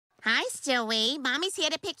Hi, Stewie. Mommy's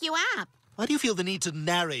here to pick you up. Why do you feel the need to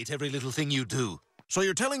narrate every little thing you do? So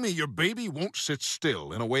you're telling me your baby won't sit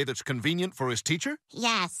still in a way that's convenient for his teacher?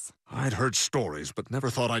 Yes. I'd heard stories, but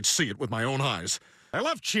never thought I'd see it with my own eyes. I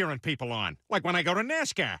love cheering people on, like when I go to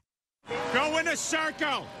NASCAR. Go in a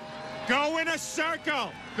circle! Go in a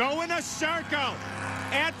circle! Go in a circle!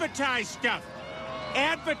 Advertise stuff!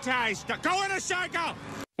 Advertise stuff! Go in a circle!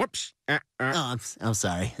 Whoops. Oh, I'm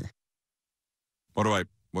sorry. What do I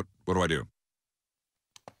do?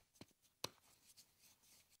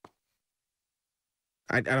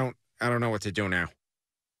 I don't know what to do now.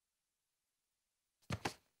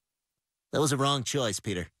 That was a wrong choice,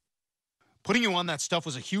 Peter. Putting you on that stuff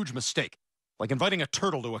was a huge mistake. Like inviting a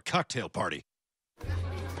turtle to a cocktail party.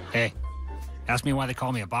 Hey, ask me why they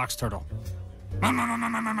call me a box turtle.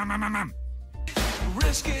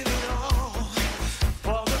 Risking it all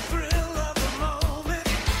for the thrill of the moment.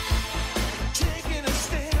 Taking a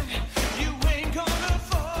stand, you ain't gonna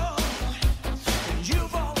fall. And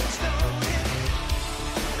you've always known it.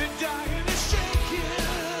 Been dying to shake you.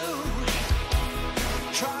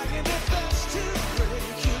 Trying their best to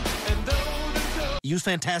break you. And though the door. Used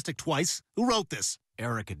fantastic twice. Who wrote this?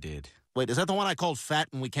 Erica did. Wait, is that the one I called fat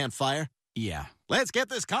and we can't fire? Yeah. Let's get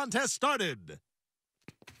this contest started.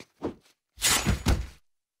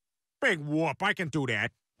 Big whoop, I can do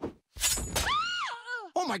that.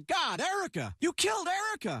 Oh my God, Erica! You killed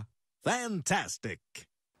Erica! Fantastic.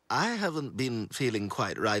 I haven't been feeling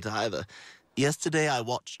quite right either. Yesterday I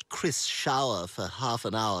watched Chris shower for half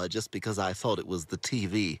an hour just because I thought it was the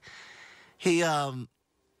TV. He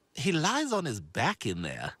lies on his back in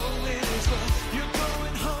there. You're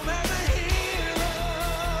going home as a hero.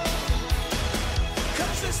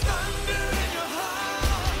 'Cause there's thunder in your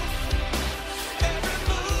heart. Every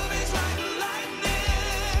move is like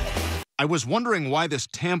lightning. I was wondering why this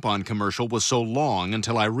tampon commercial was so long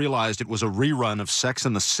until I realized it was a rerun of Sex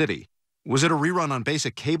and the City. Was it a rerun on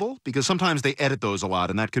basic cable? Because sometimes they edit those a lot,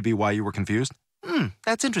 and that could be why you were confused.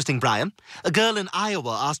 That's interesting, Brian. A girl in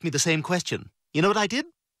Iowa asked me the same question. You know what I did?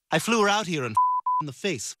 I flew her out here and in the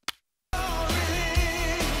face. You can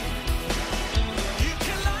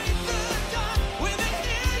light the dark when they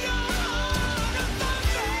hear your heart.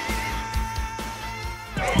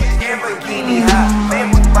 Get bikini hot, man,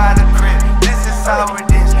 we bout